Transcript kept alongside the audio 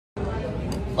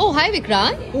Oh, hi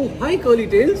Vikrant. Oh, hi Curly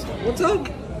Tails. What's up?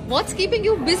 What's keeping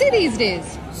you busy these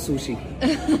days? Sushi.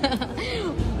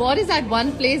 What is that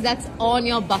one place that's on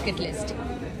your bucket list?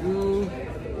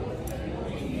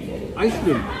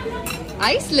 Iceland.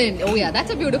 Iceland. Oh yeah,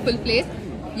 that's a beautiful place.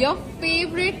 Your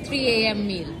favorite 3 a.m.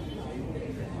 meal?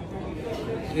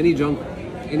 Any junk.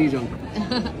 Any junk.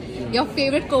 Your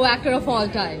favorite co-actor of all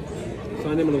time?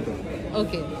 Sane Malhotra.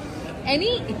 Okay.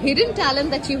 Any hidden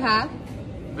talent that you have?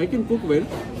 I can cook well.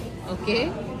 Okay.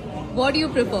 What do you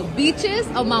prefer, beaches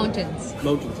or mountains?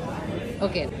 Mountains.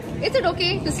 Okay. Is it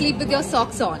okay to sleep with your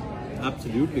socks on?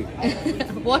 Absolutely.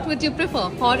 What would you prefer,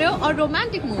 horror or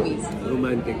romantic movies?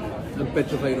 Romantic. I'm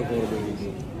petrified of horror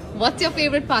movies. What's your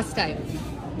favorite pastime?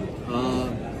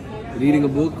 Reading a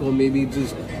book or maybe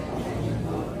just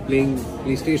playing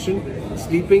PlayStation,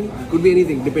 sleeping. Could be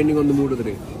anything depending on the mood of the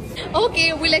day.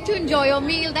 Okay, we'll let you enjoy your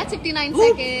meal. That's 59 Oh,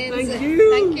 seconds. thank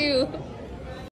you. Thank you.